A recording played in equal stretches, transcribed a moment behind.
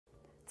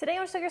Today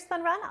on Sugar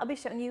Spun Run, I'll be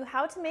showing you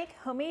how to make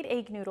homemade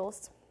egg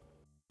noodles.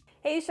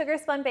 Hey Sugar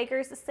Spun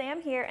Bakers, Sam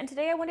here, and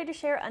today I wanted to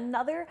share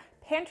another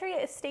pantry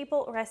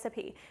staple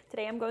recipe.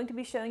 Today I'm going to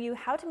be showing you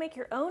how to make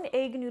your own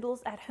egg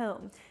noodles at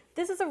home.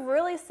 This is a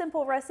really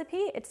simple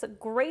recipe. It's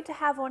great to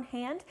have on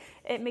hand.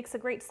 It makes a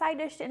great side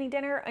dish to any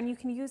dinner, and you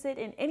can use it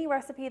in any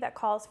recipe that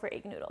calls for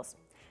egg noodles.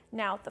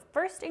 Now, the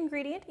first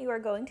ingredient you are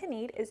going to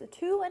need is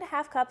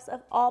 2½ cups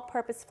of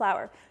all-purpose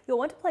flour. You'll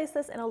want to place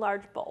this in a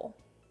large bowl.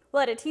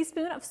 We'll add a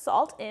teaspoon of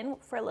salt in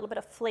for a little bit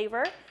of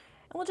flavor, and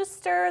we'll just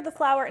stir the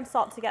flour and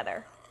salt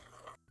together.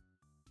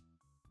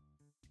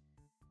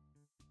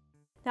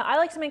 Now, I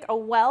like to make a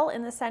well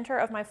in the center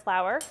of my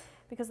flour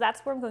because that's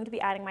where I'm going to be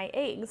adding my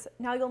eggs.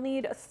 Now, you'll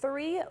need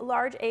 3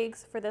 large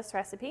eggs for this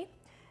recipe.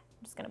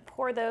 I'm just going to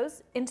pour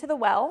those into the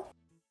well.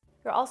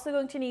 You're also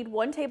going to need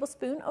 1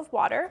 tablespoon of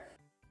water.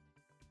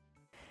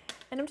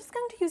 And I'm just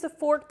going to use a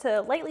fork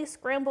to lightly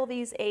scramble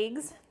these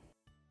eggs.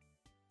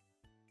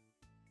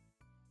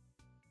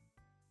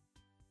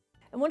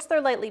 And once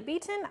they're lightly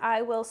beaten,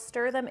 I will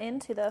stir them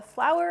into the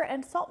flour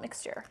and salt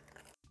mixture.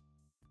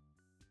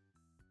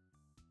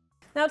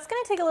 Now it's going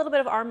to take a little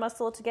bit of arm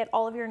muscle to get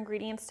all of your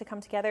ingredients to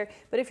come together,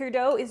 but if your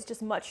dough is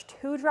just much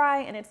too dry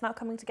and it's not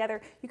coming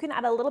together, you can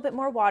add a little bit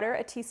more water,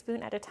 a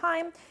teaspoon at a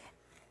time.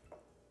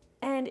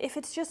 And if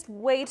it's just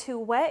way too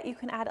wet, you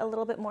can add a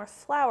little bit more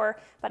flour,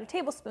 about a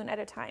tablespoon at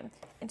a time,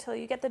 until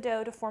you get the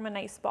dough to form a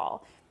nice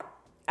ball.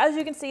 As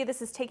you can see,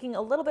 this is taking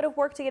a little bit of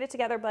work to get it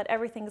together, but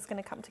everything is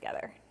going to come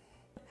together.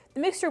 The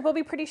mixture will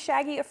be pretty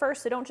shaggy at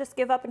first, so don't just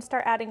give up and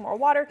start adding more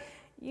water.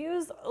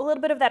 Use a little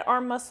bit of that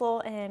arm muscle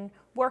and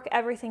work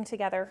everything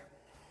together.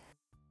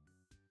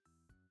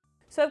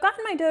 So I've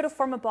gotten my dough to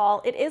form a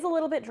ball. It is a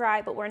little bit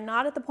dry, but we're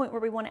not at the point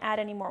where we want to add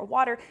any more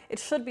water. It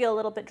should be a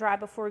little bit dry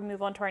before we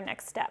move on to our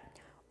next step.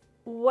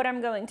 What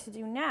I'm going to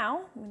do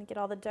now, I'm going to get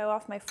all the dough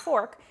off my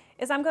fork,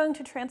 is I'm going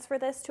to transfer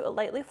this to a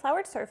lightly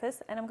floured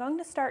surface, and I'm going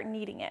to start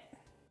kneading it.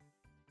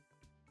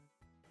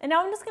 And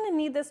now I'm just going to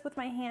knead this with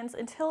my hands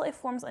until it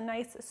forms a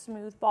nice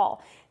smooth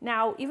ball.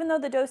 Now, even though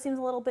the dough seems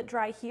a little bit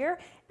dry here,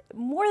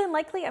 more than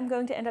likely I'm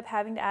going to end up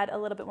having to add a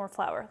little bit more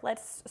flour.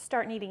 Let's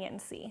start kneading it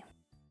and see.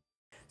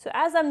 So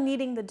as I'm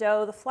kneading the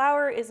dough, the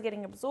flour is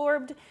getting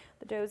absorbed,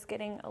 the dough is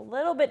getting a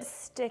little bit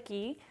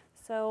sticky,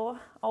 so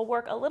I'll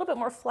work a little bit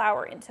more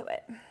flour into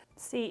it.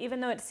 See, even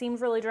though it seems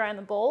really dry in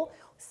the bowl,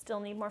 we still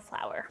need more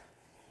flour.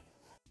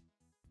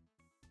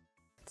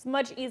 It's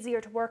much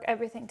easier to work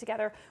everything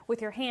together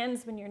with your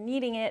hands when you're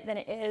kneading it than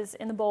it is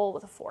in the bowl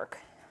with a fork,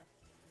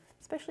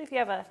 especially if you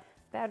have a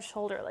bad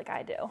shoulder like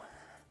I do.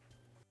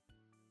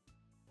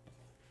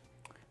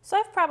 So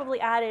I've probably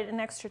added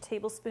an extra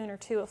tablespoon or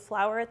 2 of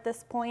flour at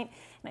this point,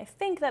 and I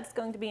think that's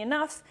going to be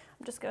enough.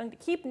 I'm just going to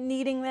keep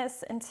kneading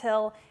this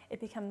until it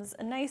becomes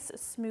a nice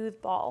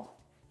smooth ball.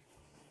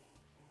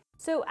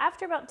 So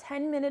after about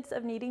 10 minutes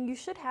of kneading, you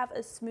should have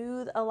a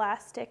smooth,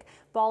 elastic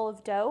ball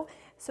of dough.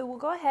 So we'll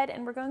go ahead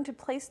and we're going to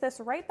place this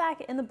right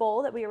back in the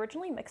bowl that we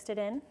originally mixed it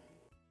in.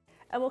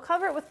 And we'll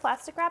cover it with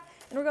plastic wrap,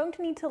 and we're going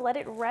to need to let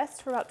it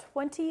rest for about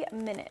 20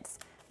 minutes.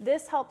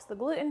 This helps the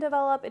gluten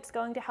develop. It's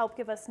going to help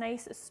give us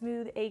nice,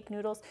 smooth egg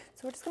noodles.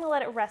 So we're just going to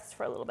let it rest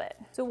for a little bit.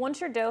 So once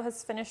your dough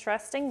has finished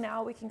resting,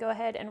 now we can go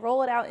ahead and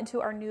roll it out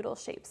into our noodle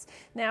shapes.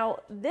 Now,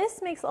 this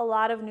makes a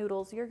lot of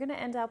noodles. You're going to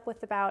end up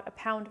with about a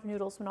pound of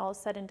noodles when all is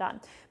said and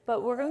done.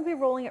 But we're going to be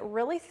rolling it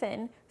really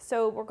thin.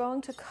 So we're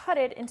going to cut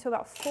it into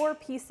about 4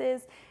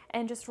 pieces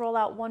and just roll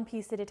out 1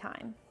 piece at a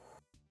time.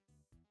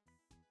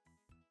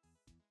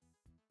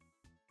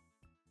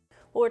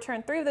 We'll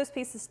return 3 of those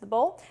pieces to the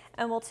bowl,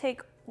 and we'll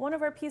take one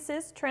of our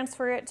pieces,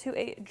 transfer it to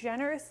a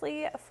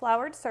generously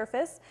floured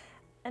surface,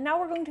 and now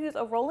we're going to use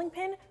a rolling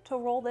pin to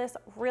roll this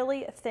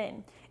really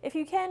thin. If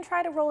you can,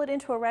 try to roll it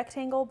into a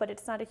rectangle, but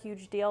it's not a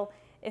huge deal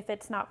if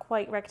it's not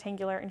quite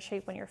rectangular in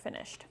shape when you're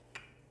finished.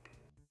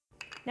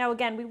 Now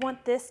again, we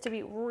want this to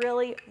be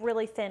really,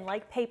 really thin,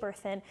 like paper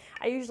thin.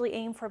 I usually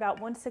aim for about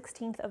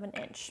 1/16 of an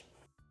inch.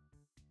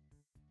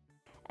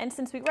 And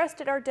since we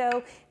rested our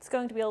dough, it's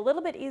going to be a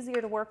little bit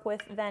easier to work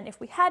with than if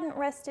we hadn't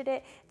rested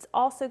it. It's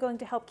also going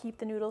to help keep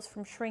the noodles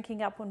from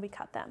shrinking up when we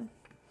cut them.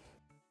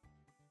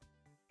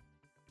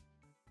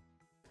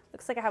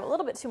 Looks like I have a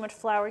little bit too much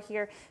flour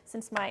here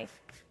since my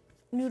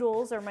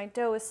noodles or my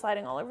dough is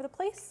sliding all over the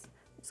place.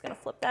 I'm just going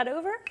to flip that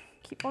over,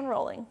 keep on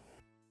rolling.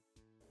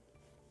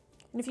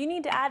 And if you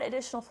need to add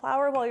additional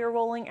flour while you're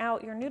rolling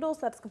out your noodles,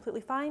 that's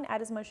completely fine.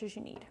 Add as much as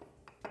you need.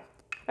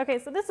 Okay,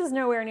 so this is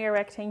nowhere near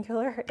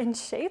rectangular in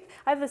shape.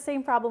 I have the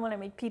same problem when I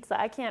make pizza.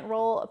 I can't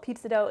roll a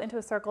pizza dough into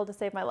a circle to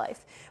save my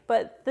life,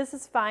 but this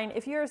is fine.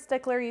 If you're a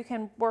stickler, you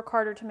can work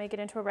harder to make it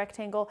into a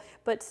rectangle,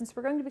 but since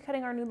we're going to be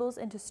cutting our noodles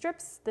into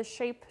strips, the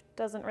shape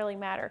doesn't really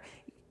matter.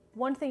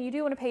 One thing you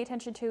do want to pay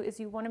attention to is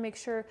you want to make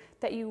sure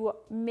that you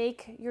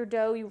make your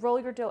dough, you roll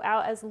your dough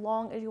out as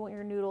long as you want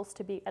your noodles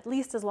to be, at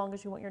least as long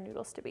as you want your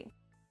noodles to be.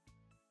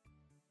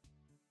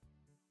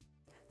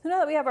 So now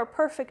that we have our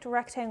perfect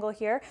rectangle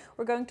here,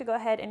 we're going to go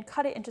ahead and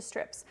cut it into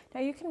strips.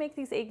 Now you can make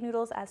these egg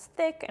noodles as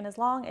thick and as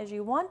long as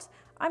you want.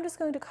 I'm just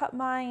going to cut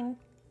mine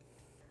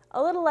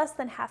a little less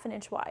than 1/2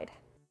 inch wide.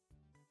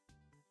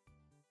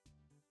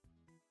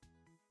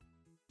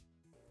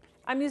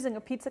 I'm using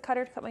a pizza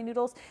cutter to cut my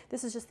noodles.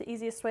 This is just the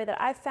easiest way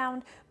that I've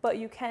found, but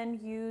you can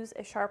use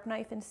a sharp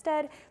knife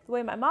instead. The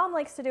way my mom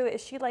likes to do it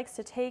is she likes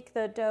to take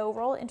the dough,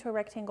 roll it into a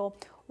rectangle,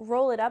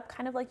 roll it up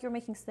kind of like you're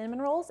making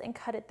cinnamon rolls and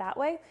cut it that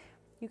way.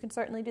 You can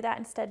certainly do that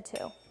instead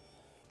too.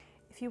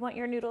 If you want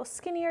your noodles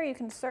skinnier, you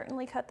can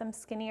certainly cut them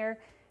skinnier.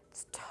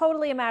 It's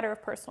totally a matter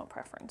of personal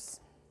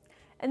preference.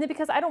 And then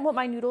because I don't want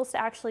my noodles to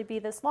actually be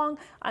this long,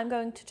 I'm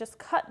going to just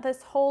cut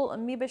this whole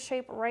amoeba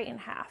shape right in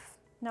half.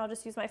 Now I'll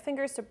just use my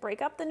fingers to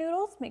break up the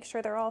noodles, make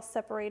sure they're all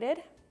separated.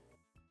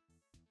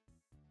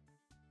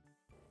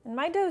 And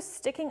my dough's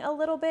sticking a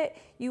little bit.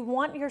 You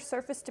want your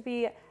surface to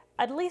be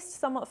at least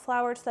somewhat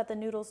floured so that the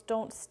noodles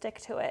don't stick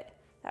to it.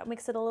 That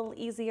makes it a little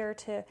easier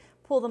to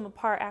pull them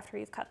apart after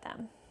you've cut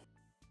them.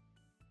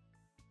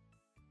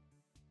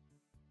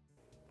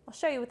 I'll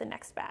show you with the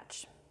next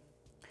batch.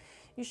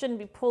 You shouldn't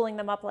be pulling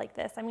them up like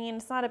this. I mean,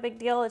 it's not a big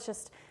deal, it's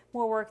just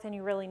more work than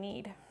you really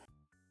need.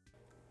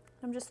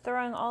 I'm just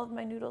throwing all of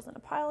my noodles in a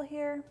pile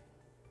here.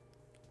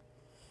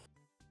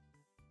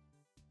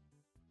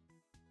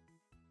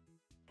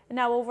 And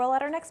now we'll roll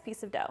out our next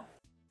piece of dough.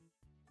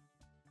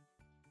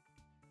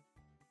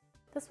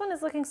 This one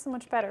is looking so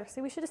much better.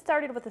 See, we should have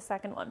started with the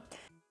second one.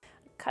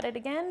 Cut it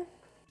again.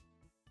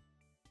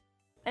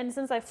 And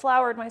since I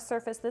floured my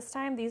surface this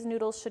time, these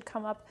noodles should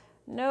come up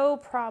no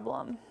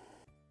problem.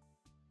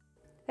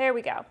 There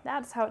we go.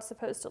 That's how it's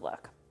supposed to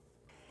look.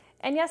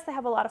 And yes, they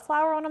have a lot of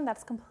flour on them.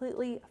 That's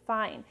completely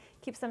fine.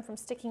 Keeps them from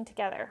sticking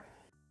together.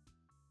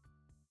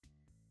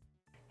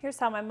 Here's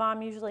how my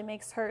mom usually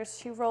makes hers.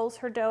 She rolls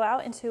her dough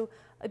out into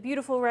a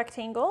beautiful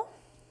rectangle.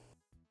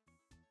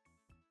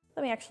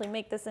 Let me actually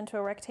make this into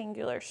a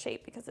rectangular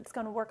shape because it's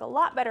going to work a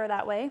lot better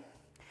that way.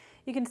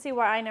 You can see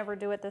why I never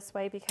do it this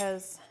way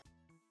because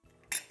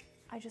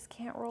I just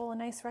can't roll a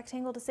nice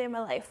rectangle to save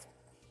my life.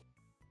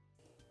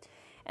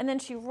 And then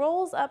she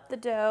rolls up the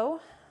dough.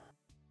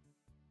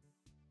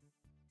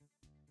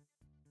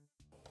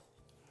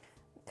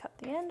 Cut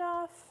the end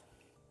off.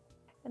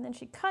 And then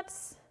she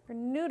cuts her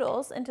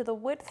noodles into the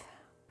width,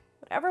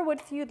 whatever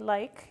width you'd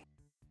like.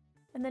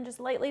 And then just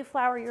lightly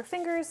flour your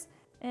fingers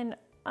and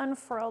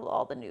unfurl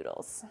all the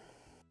noodles.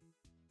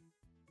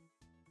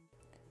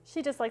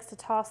 She just likes to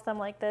toss them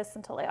like this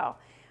until they all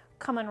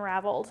come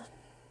unraveled.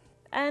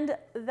 And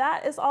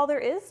that is all there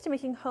is to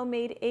making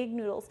homemade egg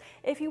noodles.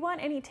 If you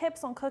want any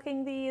tips on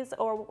cooking these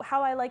or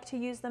how I like to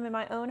use them in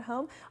my own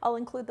home, I'll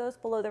include those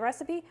below the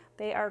recipe.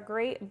 They are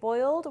great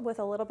boiled with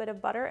a little bit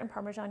of butter and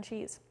Parmesan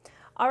cheese.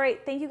 All right,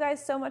 thank you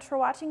guys so much for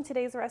watching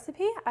today's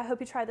recipe. I hope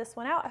you try this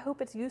one out. I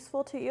hope it's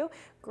useful to you.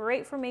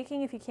 Great for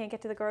making if you can't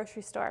get to the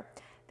grocery store.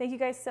 Thank you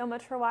guys so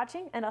much for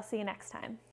watching, and I'll see you next time.